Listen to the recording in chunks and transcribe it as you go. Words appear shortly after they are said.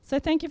So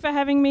thank you for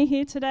having me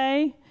here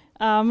today.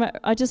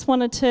 I just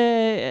wanted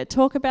to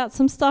talk about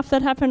some stuff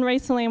that happened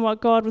recently and what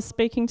God was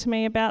speaking to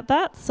me about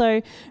that.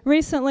 So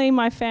recently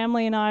my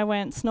family and I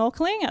went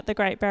snorkeling at the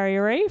Great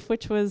Barrier Reef,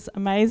 which was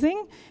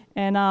amazing.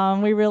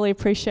 And we really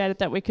appreciated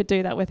that we could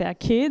do that with our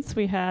kids.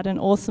 We had an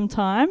awesome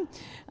time.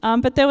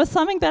 But there was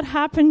something that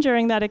happened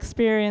during that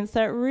experience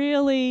that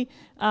really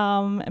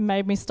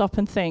made me stop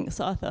and think.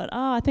 So I thought,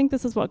 I think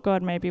this is what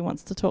God maybe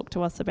wants to talk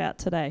to us about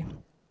today.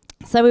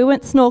 So we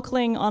went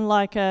snorkeling on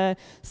like a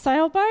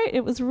sailboat.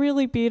 It was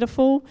really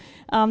beautiful.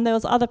 There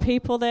was other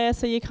people there,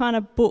 so you kind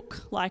of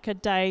book like a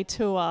day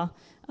tour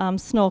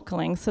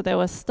snorkeling. So there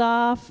were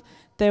staff,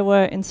 there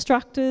were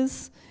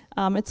instructors.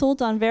 It's all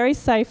done very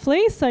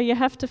safely, so you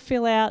have to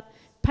fill out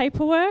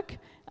paperwork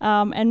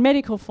and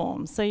medical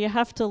forms. So you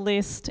have to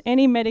list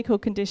any medical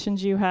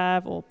conditions you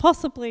have or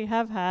possibly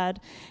have had,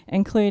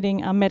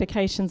 including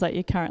medications that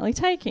you're currently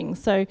taking.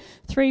 So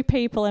 3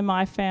 people in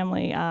my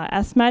family are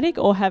asthmatic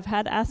or have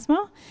had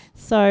asthma.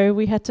 So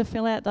we had to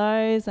fill out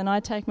those, and I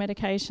take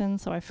medication,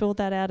 so I filled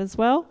that out as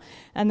well.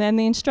 And then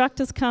the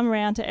instructors come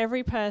around to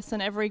every person,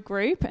 every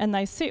group, and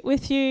they sit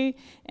with you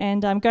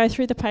and go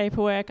through the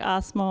paperwork,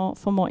 ask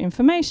for more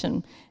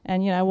information,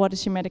 and what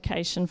is your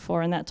medication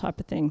for and that type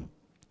of thing.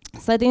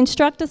 So the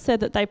instructor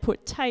said that they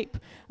put tape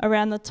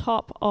around the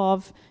top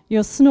of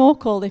your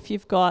snorkel if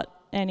you've got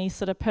any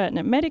sort of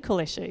pertinent medical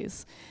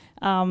issues.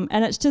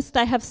 And it's just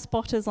they have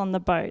spotters on the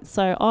boat.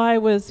 So I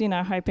was,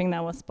 hoping they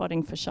were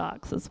spotting for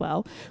sharks as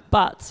well.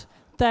 But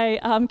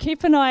they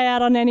keep an eye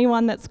out on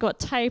anyone that's got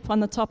tape on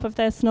the top of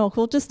their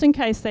snorkel, just in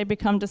case they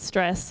become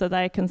distressed, so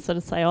they can sort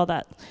of say,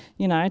 that,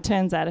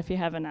 turns out if you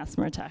have an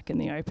asthma attack in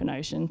the open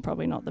ocean,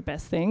 probably not the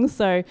best thing.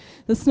 So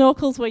the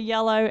snorkels were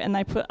yellow, and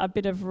they put a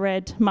bit of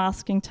red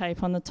masking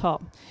tape on the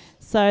top.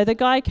 So the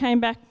guy came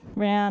back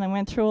round and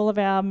went through all of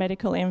our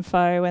medical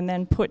info and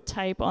then put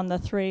tape on the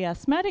 3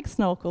 asthmatic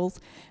snorkels,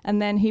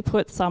 and then he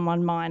put some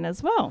on mine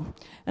as well.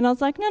 And I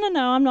was like,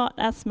 no, I'm not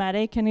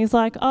asthmatic. And he's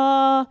like,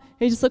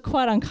 he just looked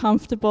quite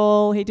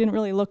uncomfortable. He didn't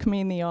really look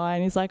me in the eye.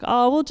 And he's like,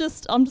 I'm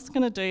just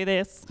going to do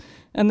this.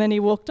 And then he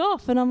walked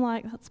off, and I'm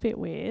like, that's a bit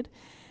weird.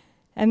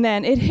 And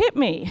then it hit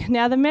me.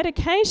 Now, the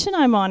medication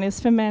I'm on is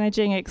for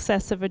managing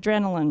excessive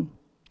adrenaline.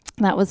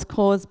 That was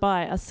caused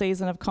by a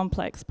season of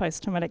complex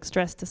post-traumatic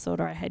stress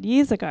disorder I had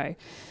years ago.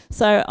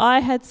 So I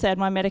had said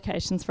my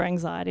medication's for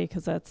anxiety,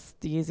 because that's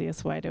the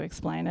easiest way to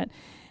explain it.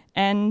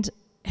 And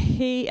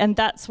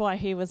that's why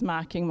he was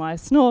marking my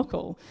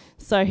snorkel.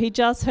 So he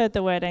just heard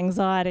the word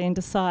anxiety and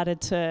decided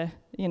to,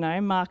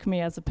 mark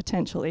me as a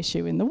potential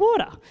issue in the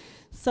water.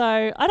 So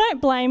I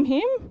don't blame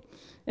him.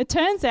 It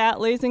turns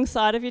out losing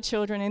sight of your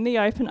children in the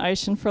open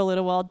ocean for a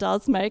little while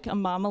does make a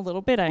mum a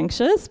little bit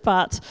anxious,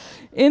 but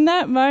in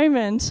that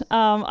moment,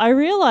 I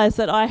realised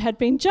that I had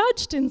been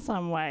judged in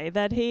some way,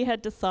 that he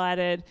had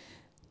decided,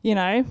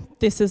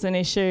 this is an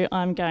issue,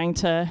 I'm going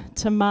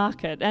to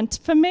mark it. And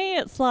for me,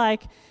 it's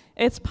like,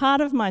 it's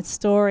part of my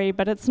story,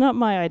 but it's not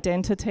my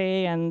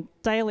identity and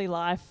daily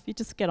life. You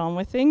just get on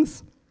with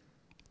things.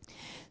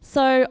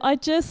 So I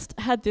just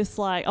had this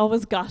I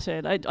was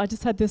gutted. I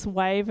just had this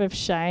wave of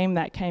shame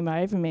that came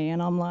over me,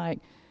 and I'm like,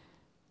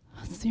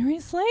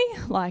 seriously?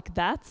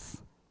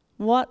 That's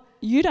what?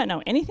 You don't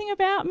know anything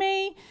about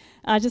me?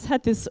 I just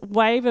had this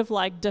wave of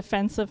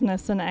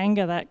defensiveness and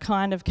anger that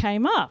kind of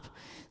came up.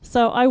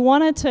 So I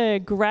wanted to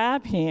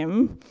grab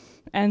him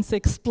and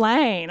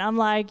explain. I'm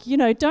like,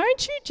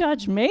 don't you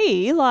judge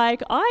me.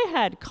 I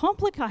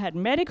had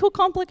medical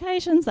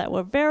complications that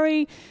were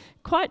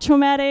quite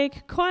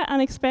traumatic, quite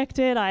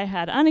unexpected. I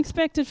had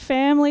unexpected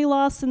family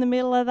loss in the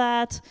middle of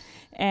that,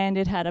 and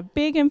it had a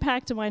big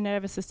impact on my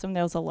nervous system.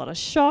 There was a lot of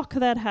shock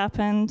that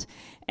happened,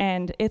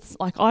 and it's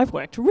like I've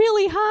worked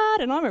really hard,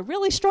 and I'm a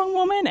really strong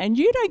woman, and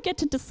you don't get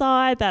to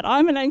decide that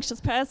I'm an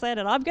anxious person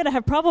and I'm going to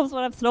have problems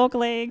when I'm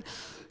snorkeling.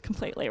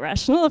 Completely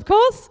irrational, of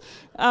course.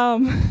 No,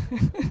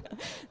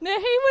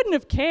 he wouldn't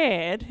have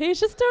cared. He was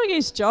just doing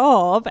his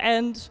job,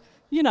 and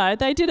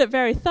they did it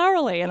very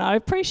thoroughly, and I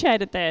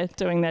appreciated their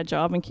doing their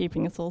job and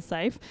keeping us all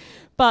safe.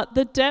 But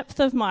the depth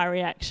of my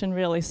reaction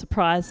really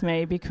surprised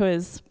me,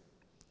 because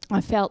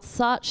I felt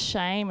such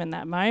shame in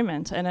that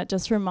moment, and it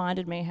just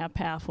reminded me how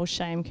powerful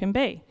shame can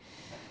be.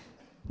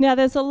 Now,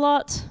 there's a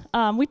lot,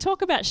 we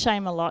talk about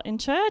shame a lot in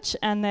church,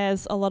 and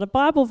there's a lot of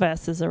Bible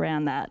verses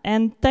around that,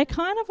 and they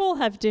kind of all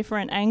have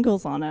different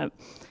angles on it.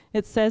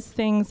 It says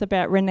things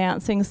about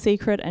renouncing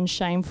secret and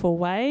shameful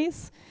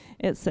ways.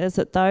 It says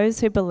that those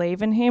who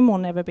believe in him will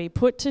never be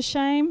put to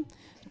shame.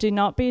 Do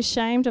not be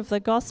ashamed of the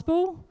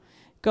gospel.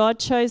 God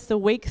chose the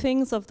weak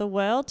things of the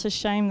world to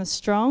shame the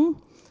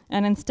strong,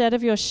 and instead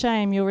of your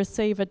shame, you'll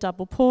receive a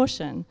double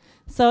portion.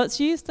 So it's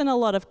used in a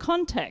lot of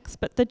contexts,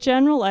 but the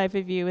general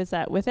overview is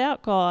that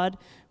without God,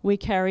 we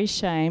carry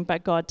shame,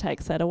 but God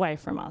takes that away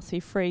from us. He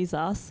frees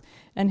us,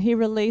 and he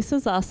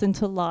releases us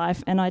into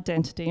life and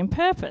identity and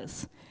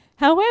purpose.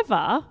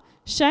 However,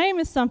 shame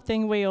is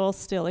something we all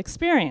still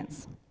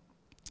experience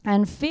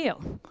and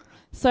feel.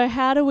 So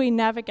how do we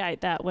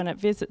navigate that when it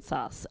visits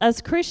us?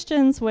 As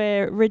Christians,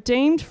 we're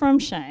redeemed from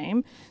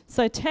shame,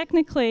 so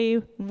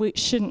technically we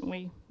just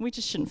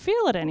shouldn't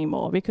feel it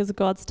anymore because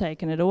God's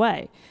taken it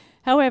away.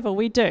 However,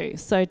 we do.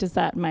 So does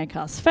that make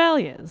us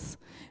failures?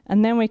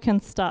 And then we can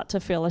start to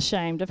feel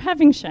ashamed of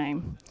having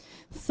shame.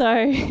 So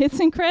it's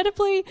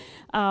incredibly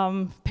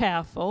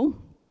powerful.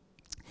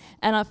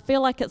 And I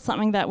feel like it's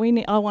something that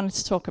I wanted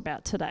to talk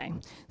about today.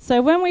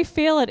 So when we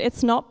feel it,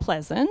 it's not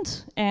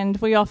pleasant, and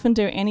we often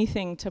do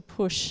anything to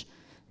push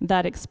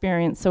that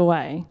experience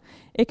away.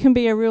 It can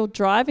be a real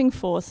driving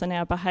force in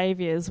our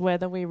behaviours,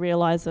 whether we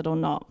realise it or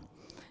not.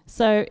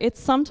 So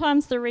it's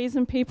sometimes the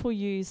reason people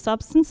use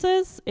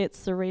substances,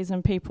 it's the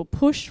reason people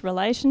push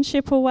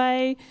relationship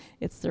away,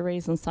 it's the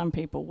reason some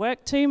people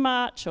work too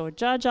much or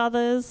judge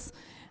others,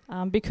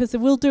 because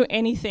we'll do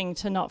anything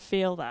to not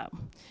feel that.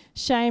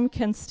 Shame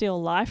can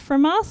steal life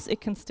from us, it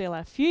can steal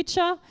our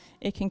future,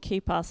 it can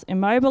keep us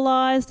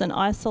immobilised and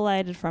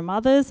isolated from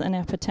others and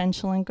our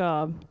potential in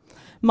God.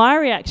 My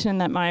reaction in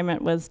that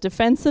moment was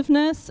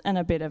defensiveness and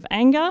a bit of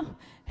anger.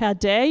 How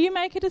dare you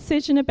make a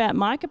decision about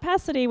my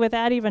capacity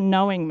without even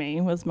knowing me,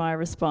 was my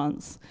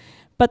response.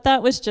 But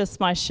that was just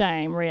my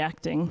shame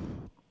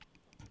reacting.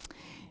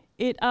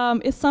 It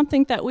is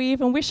something that we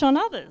even wish on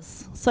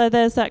others. So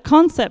there's that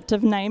concept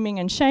of naming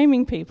and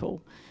shaming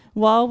people.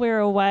 While we were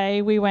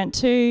away, we went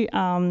to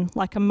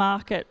like a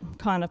market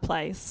kind of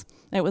place.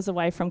 It was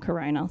away from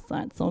Corona, so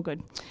it's all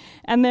good.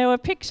 And there were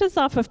pictures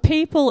up of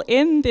people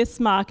in this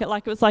market,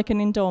 like it was like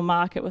an indoor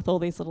market with all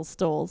these little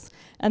stalls.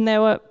 And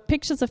there were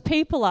pictures of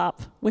people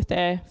up with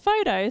their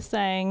photos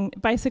saying,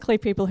 basically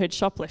people who'd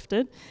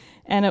shoplifted.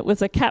 And it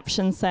was a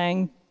caption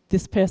saying,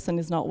 "This person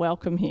is not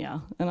welcome here."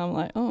 And I'm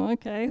like, oh,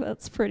 okay,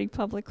 that's pretty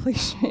publicly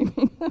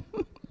shaming them.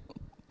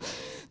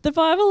 The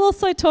Bible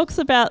also talks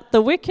about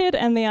the wicked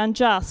and the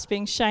unjust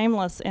being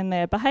shameless in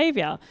their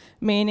behaviour,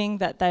 meaning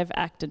that they've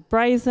acted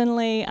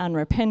brazenly,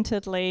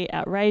 unrepentantly,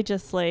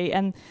 outrageously,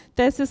 and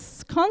there's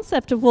this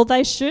concept of, well,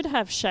 they should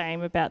have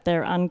shame about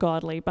their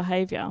ungodly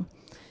behaviour.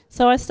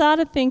 So I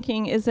started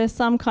thinking, is there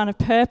some kind of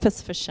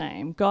purpose for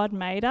shame? God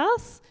made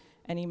us,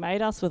 and he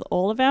made us with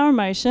all of our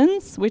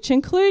emotions, which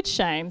include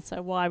shame,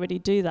 so why would he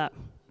do that?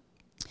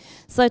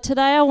 So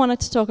today I wanted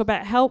to talk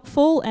about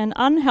helpful and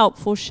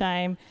unhelpful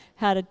shame,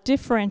 how to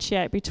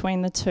differentiate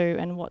between the two,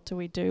 and what do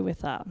we do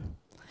with that.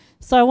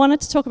 So I wanted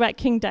to talk about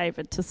King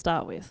David to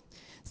start with.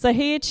 So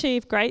he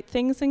achieved great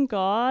things in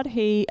God.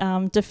 He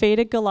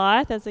defeated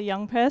Goliath as a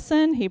young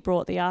person. He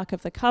brought the Ark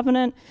of the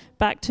Covenant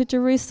back to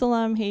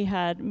Jerusalem. He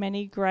had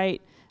many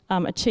great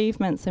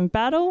achievements in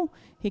battle.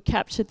 He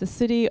captured the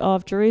city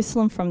of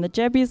Jerusalem from the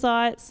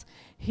Jebusites.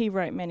 He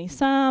wrote many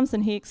psalms,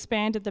 and he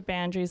expanded the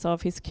boundaries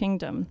of his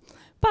kingdom.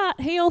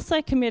 But he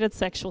also committed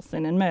sexual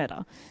sin and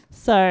murder.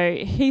 So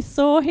he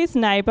saw his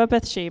neighbour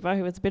Bathsheba,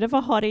 who was a bit of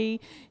a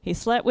hottie. He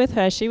slept with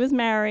her. She was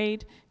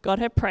married, got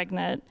her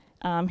pregnant.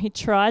 He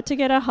tried to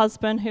get her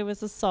husband, who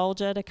was a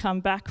soldier, to come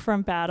back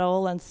from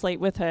battle and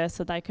sleep with her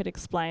so they could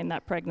explain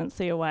that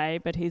pregnancy away.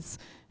 But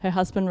her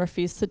husband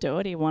refused to do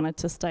it. He wanted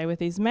to stay with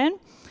his men.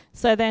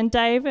 So then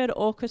David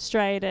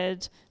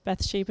orchestrated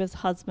Bathsheba's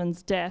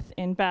husband's death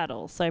in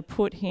battle. So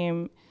put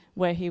him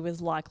where he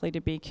was likely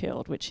to be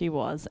killed, which he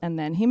was, and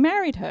then he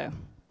married her.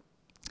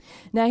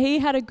 Now he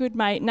had a good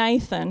mate,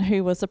 Nathan,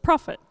 who was a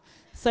prophet.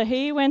 So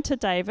he went to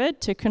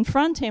David to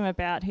confront him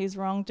about his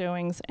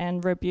wrongdoings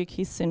and rebuke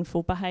his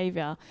sinful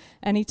behaviour.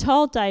 And he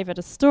told David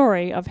a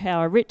story of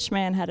how a rich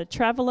man had a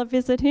traveller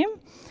visit him,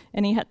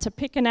 and he had to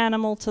pick an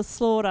animal to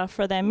slaughter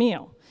for their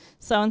meal.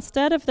 So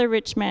instead of the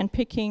rich man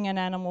picking an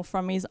animal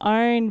from his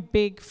own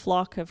big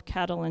flock of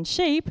cattle and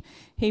sheep,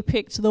 he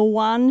picked the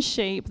one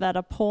sheep that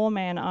a poor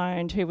man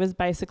owned, who was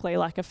basically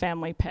like a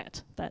family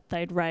pet that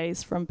they'd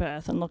raised from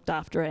birth and looked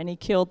after it, and he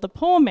killed the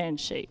poor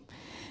man's sheep.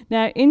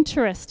 Now,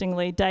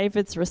 interestingly,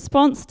 David's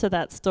response to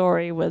that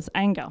story was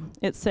anger.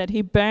 It said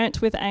he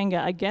burnt with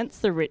anger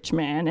against the rich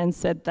man and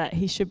said that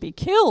he should be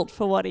killed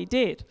for what he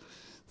did.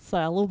 So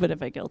a little bit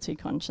of a guilty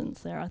conscience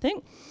there, I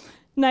think.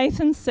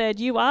 Nathan said,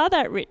 "You are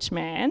that rich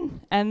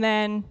man," and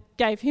then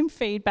gave him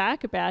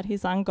feedback about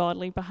his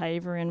ungodly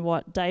behaviour and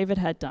what David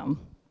had done.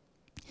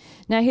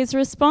 Now his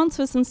response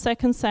was in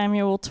 2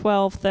 Samuel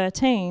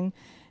 12:13.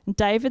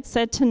 David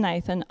said to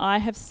Nathan, "I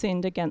have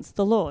sinned against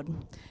the Lord."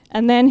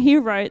 And then he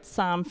wrote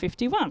Psalm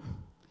 51.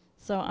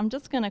 So I'm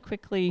just going to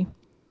quickly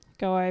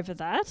go over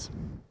that.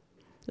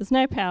 There's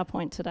no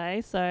PowerPoint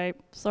today, so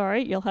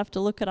sorry, you'll have to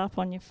look it up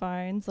on your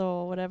phones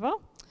or whatever.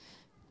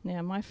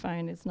 Now my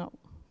phone is not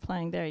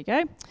playing. There you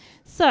go.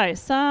 So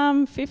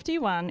Psalm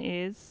 51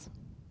 is,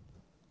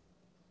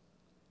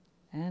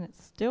 and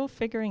it's still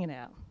figuring it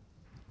out.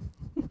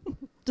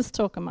 Just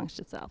talk amongst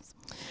yourselves.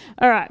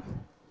 All right.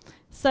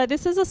 So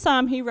this is a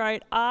psalm he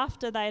wrote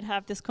after they'd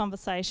have this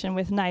conversation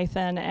with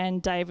Nathan,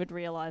 and David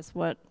realised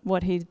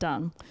what he'd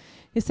done.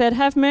 He said,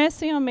 "Have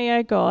mercy on me,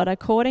 O God,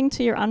 according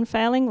to your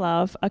unfailing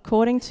love,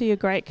 according to your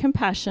great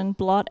compassion,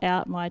 blot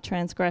out my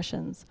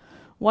transgressions.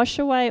 Wash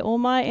away all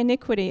my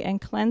iniquity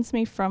and cleanse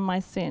me from my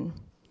sin."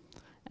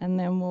 And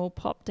then we'll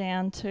pop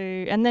down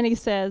to, and then he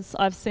says,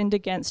 I've sinned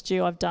against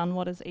you, I've done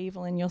what is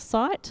evil in your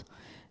sight.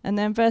 And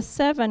then verse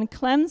 7,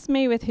 cleanse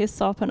me with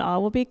hyssop and I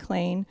will be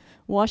clean.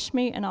 Wash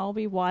me and I will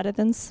be whiter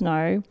than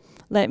snow.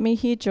 Let me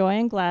hear joy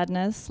and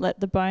gladness. Let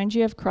the bones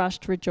you have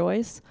crushed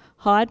rejoice.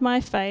 Hide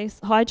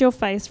your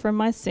face from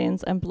my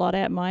sins and blot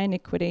out my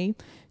iniquity.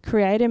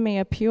 Create in me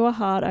a pure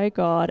heart, O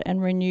God,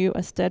 and renew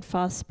a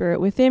steadfast spirit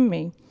within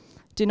me.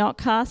 Do not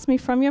cast me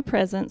from your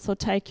presence or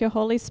take your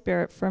Holy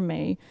Spirit from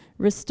me.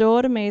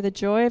 Restore to me the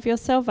joy of your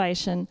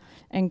salvation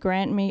and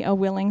grant me a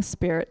willing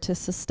spirit to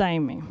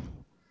sustain me.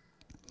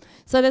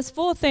 So there's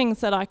 4 things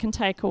that I can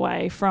take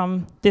away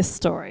from this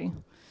story.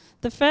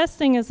 The first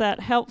thing is that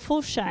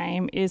helpful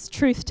shame is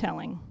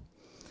truth-telling.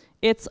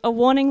 It's a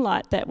warning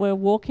light that we're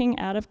walking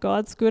out of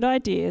God's good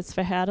ideas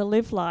for how to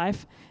live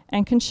life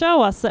and can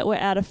show us that we're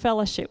out of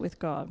fellowship with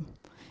God.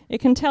 It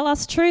can tell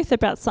us truth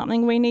about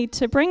something we need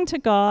to bring to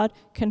God,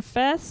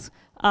 confess,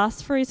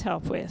 ask for his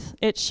help with.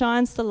 It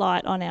shines the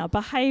light on our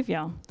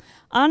behaviour.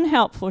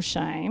 Unhelpful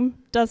shame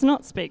does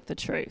not speak the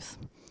truth.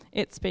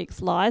 It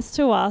speaks lies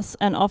to us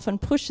and often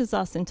pushes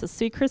us into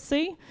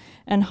secrecy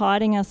and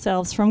hiding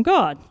ourselves from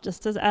God,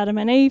 just as Adam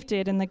and Eve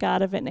did in the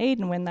Garden of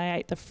Eden when they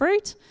ate the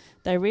fruit.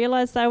 They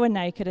realised they were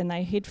naked and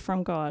they hid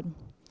from God.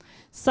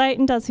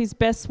 Satan does his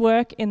best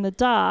work in the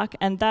dark,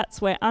 and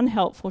that's where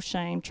unhelpful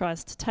shame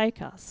tries to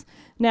take us.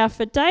 Now,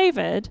 for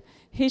David,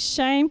 his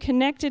shame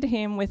connected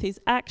him with his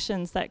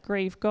actions that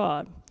grieve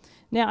God.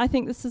 Now, I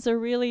think this is a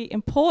really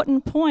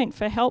important point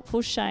for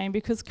helpful shame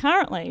because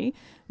currently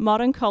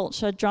modern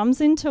culture drums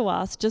into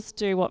us, just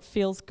do what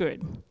feels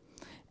good.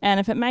 And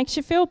if it makes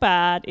you feel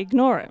bad,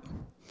 ignore it.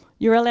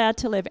 You're allowed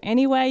to live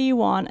any way you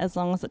want as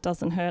long as it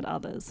doesn't hurt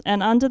others.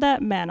 And under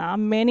that manner,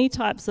 many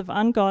types of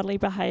ungodly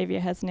behaviour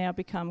has now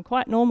become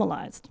quite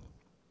normalised.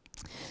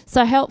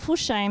 So helpful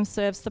shame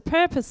serves the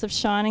purpose of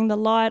shining the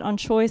light on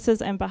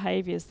choices and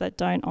behaviours that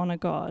don't honour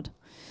God.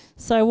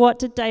 So what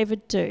did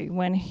David do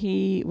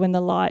when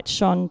the light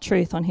shone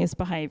truth on his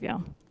behaviour?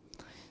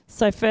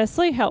 So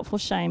firstly, helpful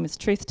shame is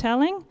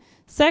truth-telling.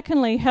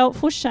 Secondly,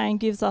 helpful shame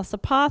gives us a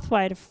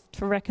pathway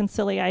to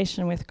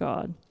reconciliation with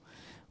God.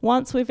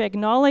 Once we've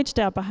acknowledged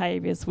our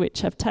behaviours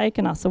which have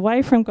taken us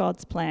away from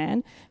God's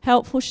plan,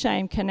 helpful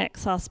shame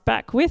connects us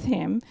back with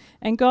him,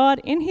 and God,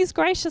 in his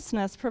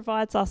graciousness,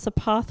 provides us a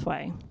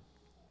pathway.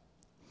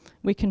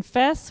 We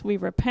confess, we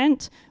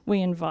repent,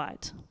 we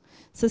invite.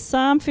 So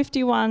Psalm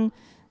 51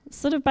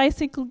 sort of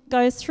basically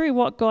goes through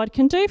what God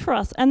can do for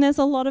us, and there's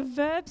a lot of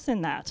verbs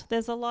in that.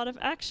 There's a lot of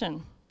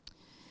action.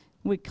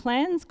 We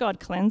cleanse, God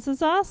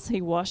cleanses us,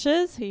 he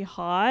washes, he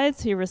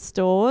hides, he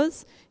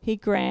restores, he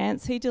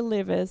grants, he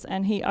delivers,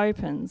 and he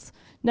opens.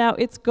 Now,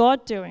 it's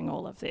God doing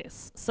all of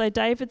this. So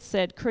David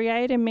said,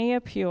 create in me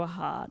a pure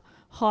heart,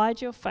 hide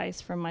your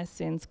face from my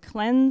sins,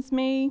 cleanse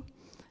me,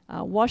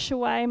 wash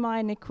away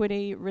my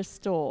iniquity,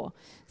 restore.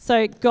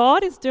 So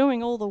God is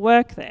doing all the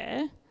work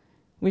there,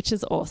 which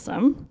is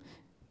awesome,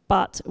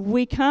 but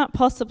we can't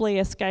possibly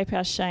escape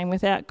our shame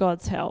without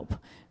God's help.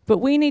 But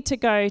we need to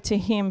go to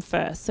him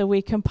first so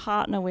we can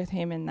partner with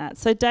him in that.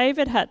 So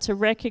David had to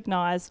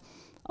recognize,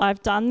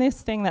 I've done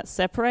this thing that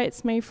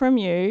separates me from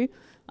you.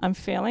 I'm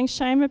feeling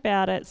shame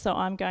about it, so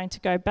I'm going to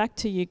go back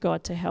to you,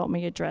 God, to help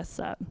me address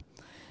that.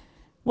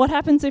 What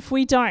happens if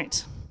we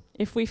don't?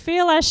 If we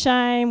feel our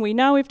shame, we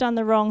know we've done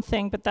the wrong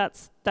thing, but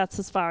that's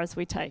as far as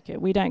we take it.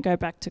 We don't go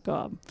back to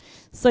God.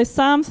 So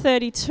Psalm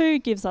 32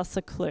 gives us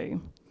a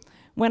clue.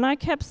 When I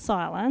kept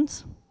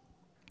silent,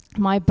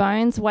 my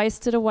bones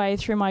wasted away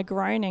through my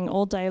groaning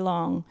all day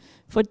long.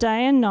 For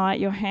day and night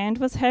your hand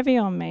was heavy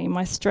on me.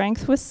 My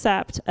strength was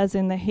sapped as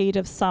in the heat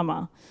of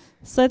summer.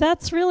 So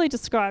that's really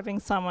describing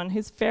someone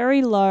who's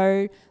very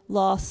low,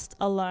 lost,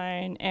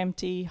 alone,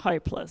 empty,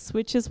 hopeless,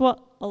 which is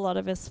what a lot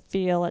of us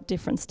feel at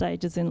different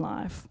stages in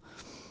life.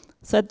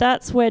 So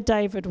that's where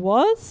David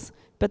was,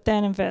 but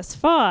then in verse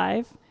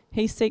 5,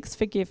 he seeks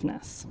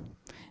forgiveness.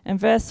 And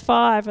verse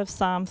 5 of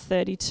Psalm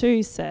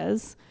 32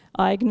 says,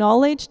 I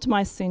acknowledged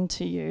my sin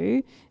to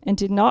you and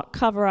did not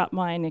cover up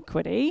my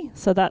iniquity.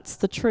 So that's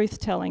the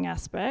truth-telling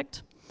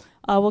aspect.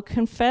 I will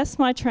confess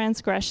my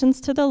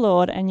transgressions to the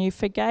Lord, and you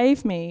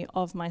forgave me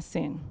of my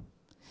sin.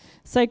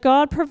 So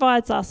God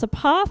provides us a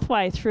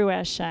pathway through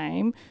our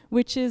shame,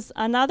 which is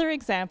another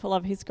example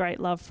of his great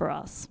love for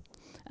us.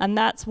 And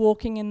that's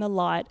walking in the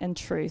light and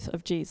truth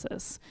of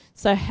Jesus.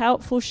 So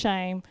helpful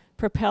shame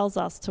propels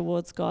us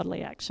towards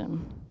godly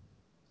action.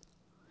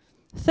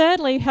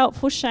 Thirdly,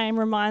 helpful shame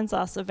reminds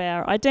us of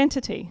our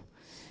identity.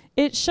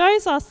 It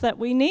shows us that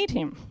we need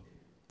him.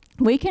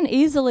 We can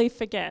easily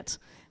forget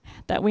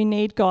that we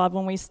need God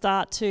when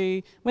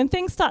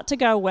things start to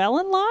go well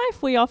in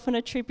life. We often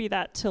attribute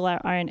that to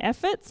our own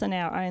efforts and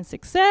our own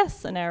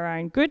success and our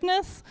own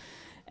goodness,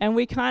 and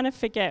we kind of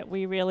forget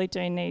we really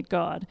do need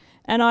God.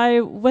 And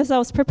as I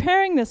was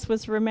preparing this,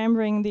 was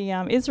remembering the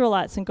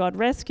Israelites, and God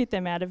rescued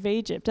them out of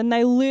Egypt, and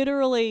they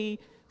literally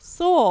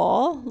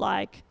saw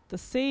the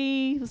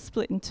sea was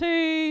split in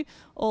two,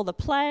 all the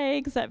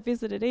plagues that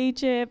visited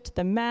Egypt,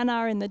 the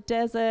manna in the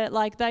desert,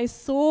 they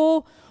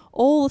saw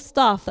all the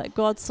stuff that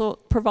God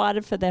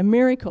provided for their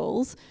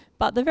miracles,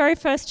 but the very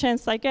first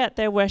chance they get,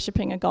 they're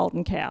worshipping a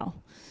golden cow.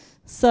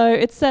 So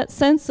it's that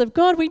sense of,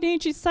 God, we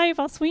need you, save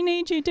us, we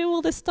need you, do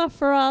all this stuff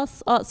for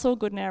us. Oh, it's all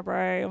good now,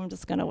 bro, I'm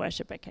just going to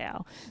worship a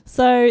cow.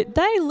 So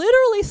they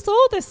literally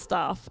saw this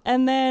stuff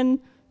and then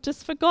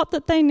just forgot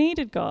that they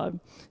needed God.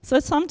 So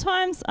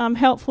sometimes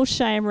helpful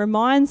shame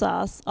reminds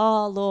us,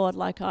 oh, Lord,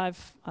 like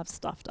I've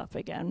stuffed up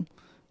again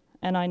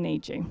and I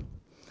need you.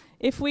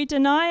 If we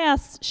deny our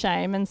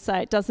shame and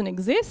say it doesn't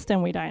exist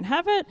and we don't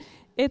have it,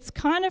 it's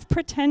kind of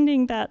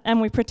pretending that,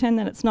 and we pretend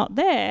that it's not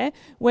there,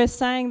 we're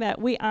saying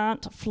that we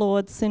aren't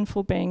flawed,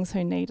 sinful beings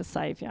who need a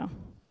saviour.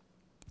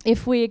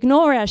 If we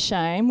ignore our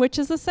shame, which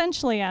is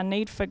essentially our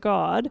need for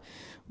God,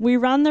 we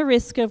run the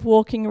risk of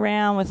walking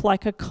around with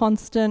like a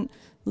constant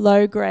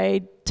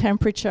low-grade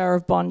temperature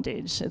of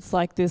bondage. It's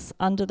like this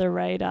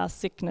under-the-radar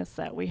sickness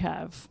that we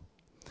have.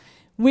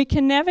 We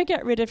can never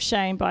get rid of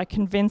shame by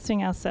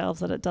convincing ourselves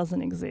that it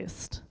doesn't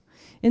exist.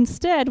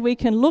 Instead, we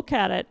can look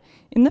at it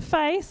in the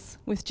face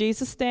with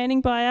Jesus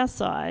standing by our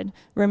side,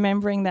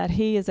 remembering that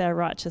he is our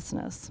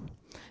righteousness.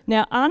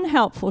 Now,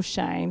 unhelpful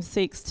shame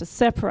seeks to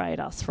separate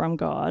us from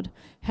God.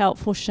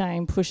 Helpful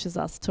shame pushes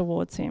us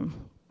towards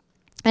him.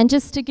 And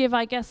just to give,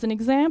 I guess, an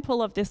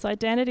example of this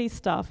identity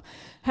stuff,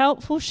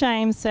 helpful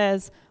shame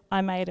says,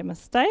 I made a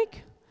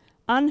mistake.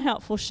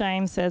 Unhelpful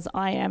shame says,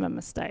 I am a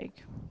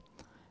mistake.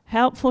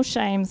 Helpful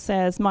shame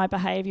says, my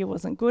behaviour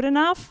wasn't good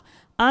enough.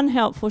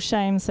 Unhelpful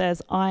shame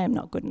says, I am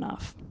not good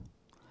enough.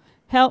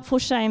 Helpful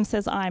shame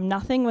says, I am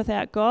nothing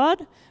without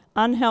God.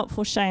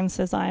 Unhelpful shame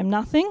says, I am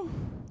nothing.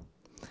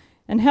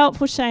 And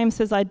helpful shame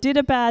says, I did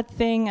a bad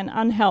thing. And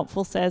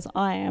unhelpful says,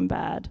 I am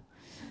bad.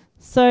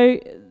 So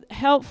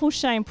helpful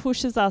shame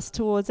pushes us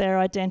towards our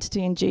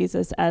identity in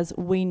Jesus as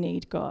we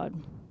need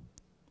God.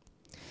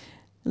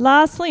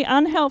 Lastly,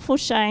 unhelpful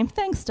shame,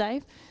 thanks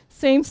Dave,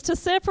 seems to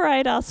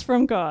separate us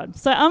from God.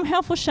 So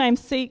unhelpful shame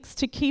seeks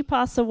to keep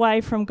us away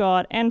from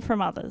God and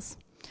from others.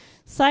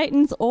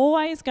 Satan's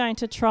always going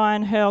to try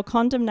and hurl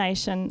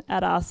condemnation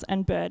at us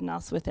and burden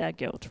us with our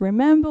guilt.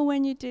 Remember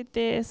when you did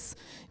this?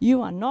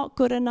 You are not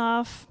good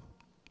enough.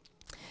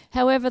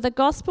 However, the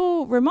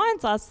gospel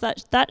reminds us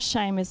that that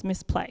shame is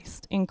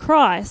misplaced. In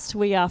Christ,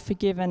 we are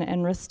forgiven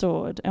and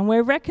restored, and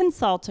we're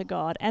reconciled to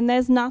God, and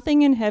there's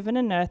nothing in heaven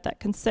and earth that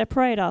can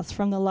separate us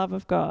from the love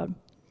of God.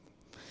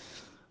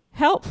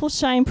 Helpful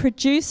shame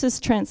produces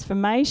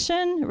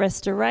transformation,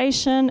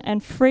 restoration,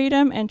 and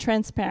freedom and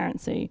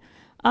transparency.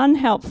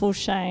 Unhelpful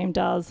shame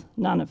does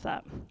none of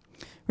that.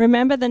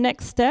 Remember, the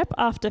next step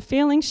after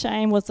feeling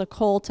shame was a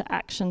call to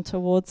action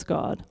towards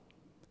God,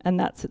 and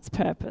that's its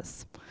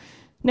purpose.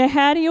 Now,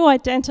 how do you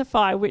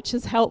identify which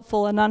is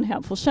helpful and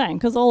unhelpful shame?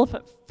 Because all of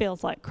it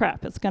feels like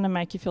crap. It's going to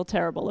make you feel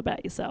terrible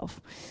about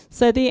yourself.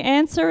 So the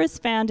answer is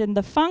found in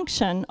the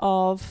function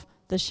of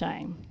the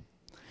shame.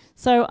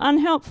 So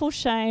unhelpful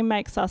shame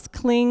makes us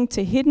cling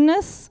to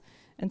hiddenness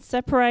and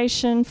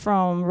separation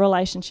from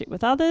relationship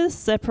with others,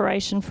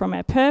 separation from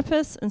our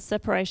purpose, and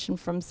separation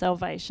from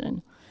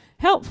salvation.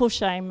 Helpful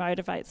shame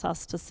motivates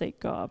us to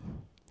seek God.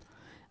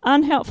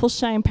 Unhelpful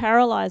shame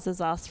paralyzes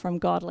us from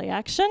godly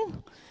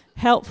action.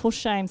 Helpful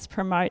shame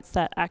promotes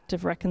that act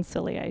of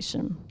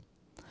reconciliation.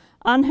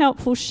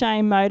 Unhelpful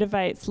shame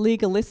motivates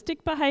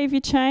legalistic behaviour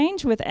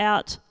change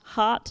without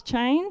heart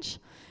change.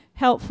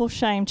 Helpful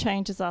shame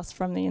changes us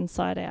from the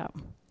inside out.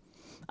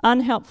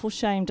 Unhelpful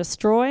shame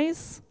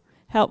destroys.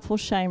 Helpful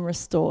shame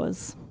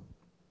restores.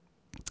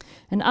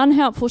 And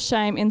unhelpful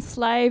shame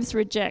enslaves,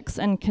 rejects,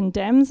 and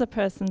condemns a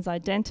person's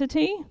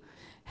identity.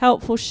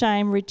 Helpful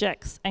shame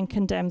rejects and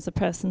condemns a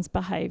person's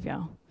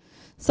behaviour.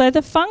 So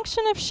the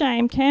function of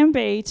shame can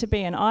be to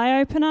be an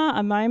eye-opener,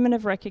 a moment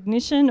of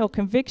recognition or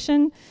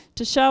conviction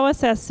to show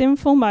us our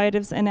sinful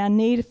motives and our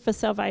need for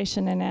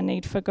salvation and our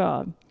need for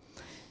God.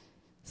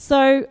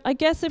 So I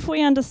guess if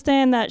we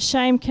understand that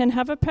shame can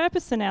have a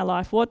purpose in our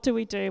life, what do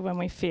we do when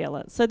we feel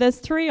it? So there's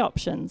three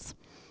options.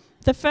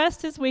 The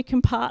first is we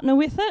can partner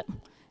with it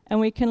and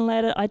we can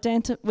let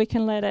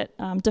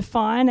it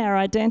define our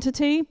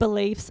identity,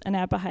 beliefs, and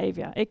our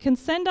behaviour. It can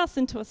send us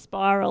into a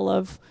spiral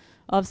of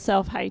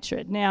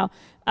self-hatred. Now,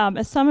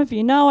 as some of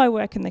you know, I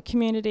work in the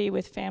community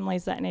with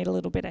families that need a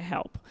little bit of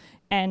help.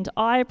 And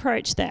I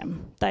approach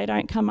them. They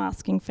don't come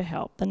asking for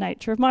help. The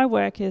nature of my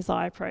work is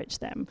I approach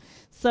them.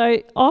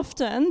 So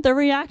often the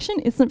reaction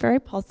isn't very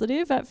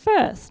positive at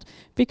first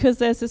because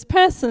there's this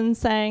person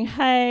saying,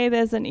 hey,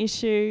 there's an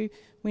issue,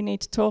 we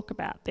need to talk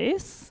about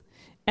this.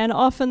 And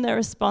often the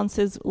response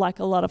is like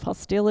a lot of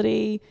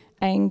hostility,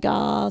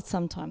 anger,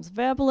 sometimes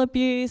verbal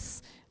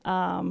abuse,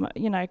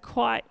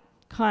 quite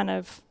kind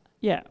of,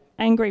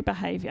 angry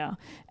behaviour.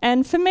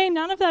 And for me,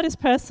 none of that is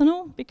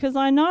personal because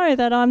I know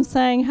that I'm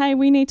saying, hey,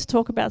 we need to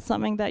talk about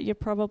something that you're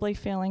probably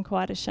feeling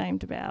quite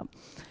ashamed about.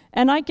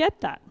 And I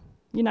get that.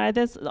 You know,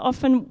 there's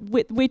often,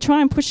 we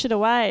try and push it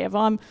away if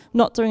I'm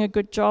not doing a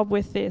good job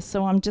with this,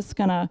 so I'm just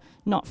going to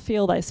not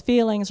feel those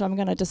feelings, or I'm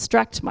going to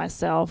distract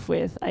myself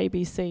with A,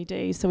 B, C,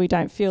 D so we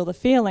don't feel the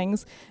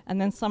feelings.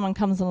 And then someone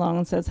comes along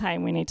and says, hey,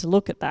 we need to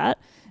look at that.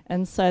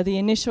 And so the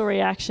initial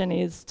reaction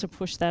is to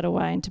push that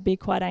away and to be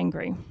quite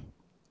angry.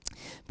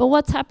 But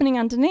what's happening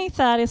underneath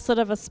that is sort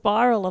of a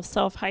spiral of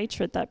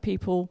self-hatred that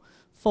people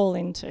fall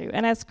into.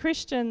 And as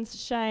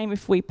Christians, shame,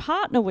 if we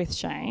partner with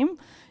shame,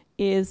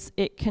 is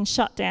it can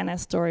shut down our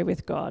story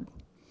with God.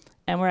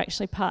 And we're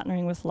actually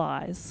partnering with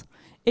lies.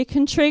 It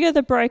can trigger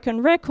the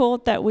broken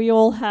record that we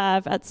all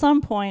have at some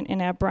point in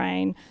our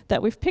brain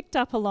that we've picked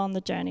up along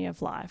the journey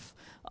of life.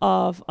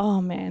 Of,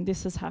 oh man,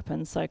 this has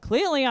happened. So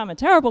clearly I'm a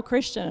terrible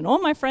Christian and all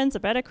my friends are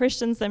better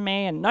Christians than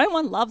me and no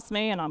one loves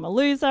me and I'm a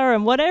loser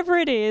and whatever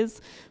it is,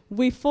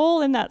 we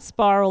fall in that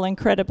spiral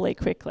incredibly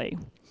quickly.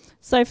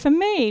 So for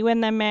me,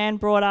 when the man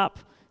brought up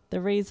the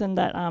reason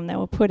that they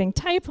were putting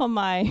tape on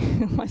my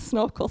my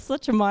snorkel,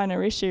 such a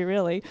minor issue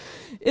really,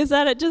 is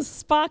that it just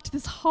sparked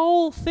this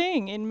whole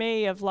thing in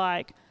me of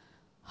like,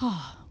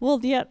 oh, well,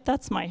 yeah,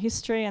 that's my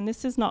history and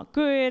this is not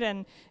good,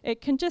 and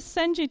it can just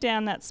send you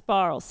down that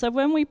spiral. So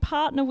when we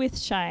partner with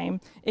shame,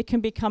 it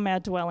can become our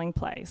dwelling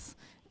place,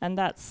 and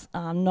that's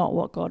not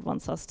what God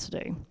wants us to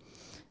do.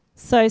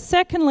 So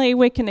secondly,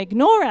 we can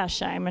ignore our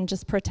shame and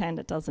just pretend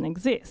it doesn't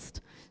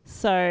exist.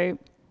 So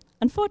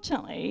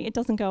unfortunately, it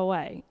doesn't go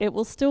away. It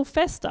will still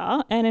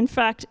fester, and in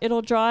fact,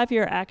 it'll drive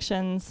your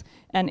actions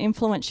and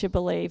influence your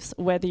beliefs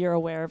whether you're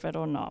aware of it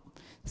or not.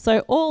 So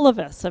all of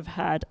us have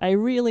had a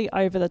really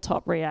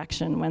over-the-top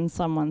reaction when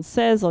someone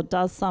says or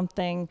does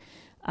something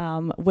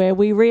where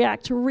we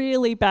react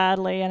really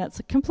badly and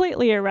it's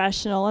completely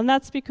irrational, and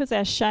that's because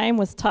our shame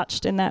was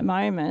touched in that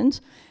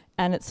moment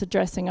and it's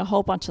addressing a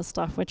whole bunch of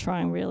stuff we're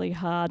trying really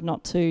hard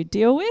not to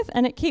deal with,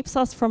 and it keeps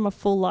us from a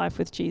full life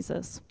with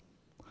Jesus.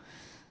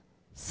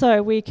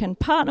 So we can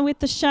partner with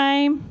the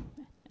shame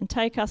and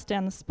take us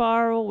down the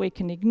spiral. We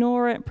can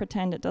ignore it,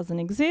 pretend it doesn't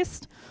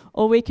exist,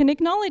 or we can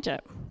acknowledge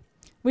it.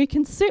 We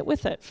can sit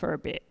with it for a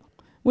bit.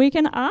 We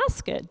can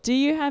ask it, do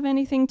you have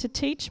anything to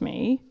teach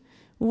me?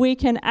 We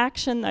can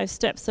action those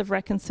steps of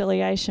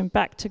reconciliation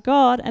back to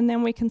God, and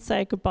then we can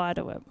say goodbye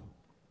to it.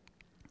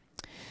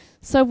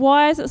 So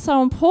why is it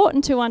so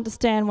important to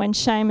understand when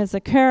shame is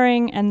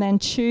occurring and then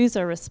choose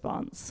a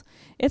response?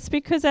 It's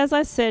because, as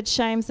I said,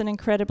 shame's an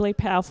incredibly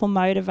powerful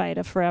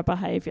motivator for our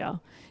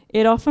behaviour.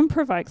 It often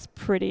provokes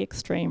pretty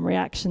extreme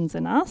reactions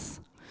in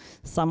us.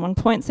 Someone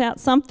points out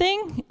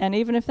something, and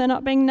even if they're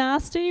not being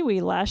nasty,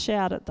 we lash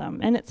out at them,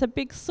 and it's a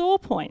big sore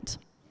point.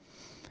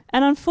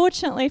 And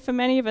unfortunately, for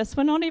many of us,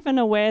 we're not even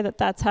aware that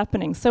that's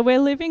happening. So we're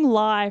living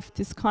life,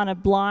 this kind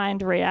of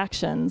blind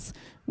reactions,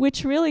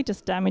 which really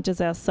just damages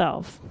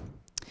ourselves.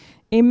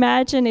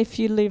 Imagine if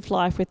you lived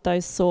life with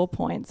those sore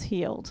points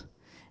healed,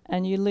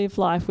 and you live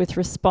life with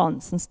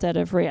response instead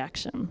of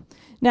reaction.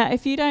 Now,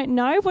 if you don't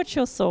know what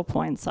your sore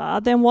points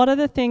are, then what are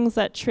the things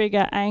that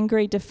trigger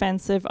angry,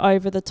 defensive,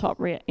 over-the-top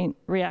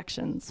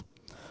reactions?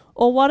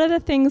 Or what are the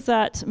things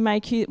that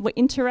make you,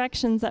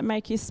 interactions that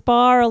make you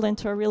spiral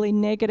into a really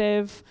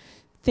negative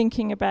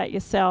thinking about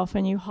yourself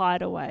and you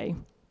hide away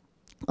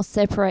or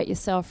separate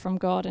yourself from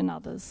God and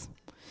others?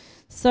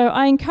 So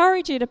I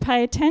encourage you to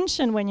pay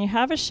attention when you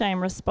have a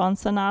shame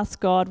response and ask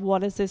God,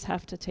 what does this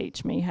have to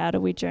teach me? How do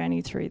we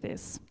journey through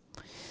this?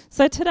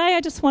 So today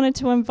I just wanted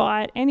to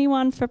invite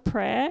anyone for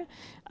prayer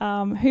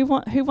who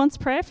wants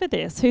prayer for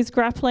this, who's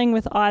grappling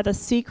with either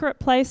secret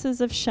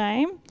places of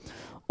shame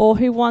or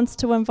who wants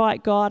to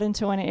invite God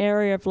into an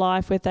area of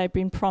life where they've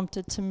been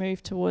prompted to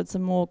move towards a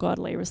more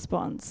godly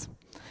response.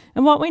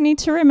 And what we need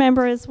to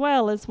remember as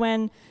well is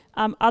when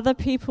other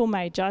people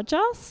may judge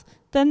us,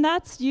 then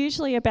that's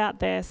usually about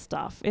their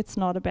stuff. It's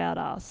not about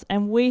us.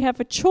 And we have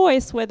a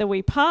choice whether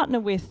we partner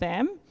with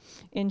them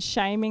in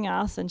shaming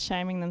us and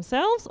shaming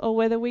themselves, or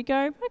whether we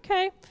go,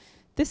 okay,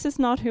 this is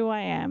not who I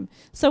am.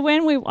 So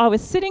when I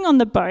was sitting on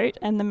the boat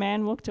and the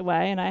man walked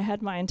away and I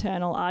had my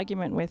internal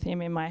argument with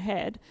him in my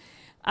head,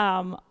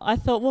 I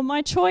thought, well,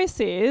 my choice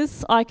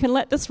is I can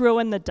let this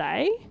ruin the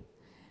day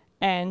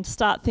and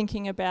start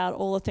thinking about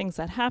all the things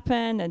that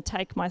happened and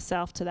take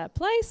myself to that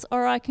place,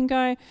 or I can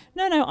go,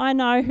 no, I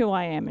know who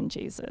I am in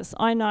Jesus.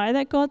 I know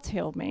that God's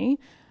healed me.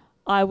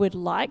 I would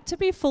like to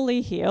be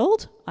fully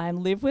healed. I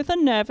live with a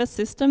nervous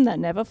system that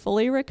never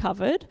fully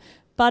recovered,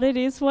 but it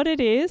is what it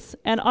is,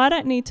 and I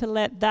don't need to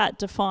let that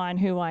define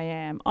who I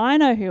am. I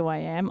know who I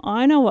am.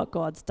 I know what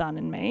God's done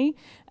in me,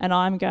 and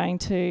I'm going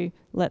to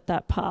let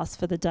that pass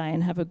for the day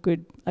and have a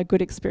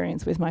good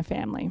experience with my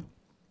family.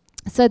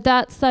 So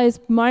that's those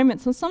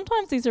moments, and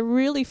sometimes these are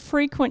really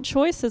frequent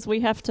choices we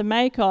have to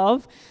make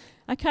of,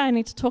 okay, I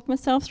need to talk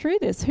myself through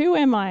this. Who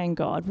am I in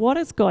God? What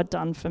has God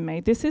done for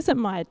me? This isn't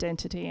my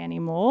identity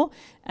anymore,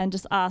 and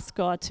just ask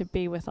God to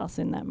be with us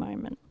in that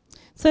moment.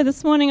 So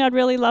this morning I'd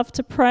really love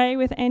to pray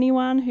with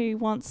anyone who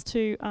wants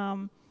to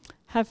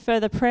have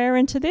further prayer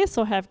into this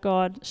or have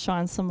God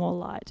shine some more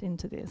light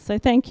into this. So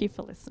thank you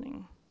for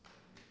listening.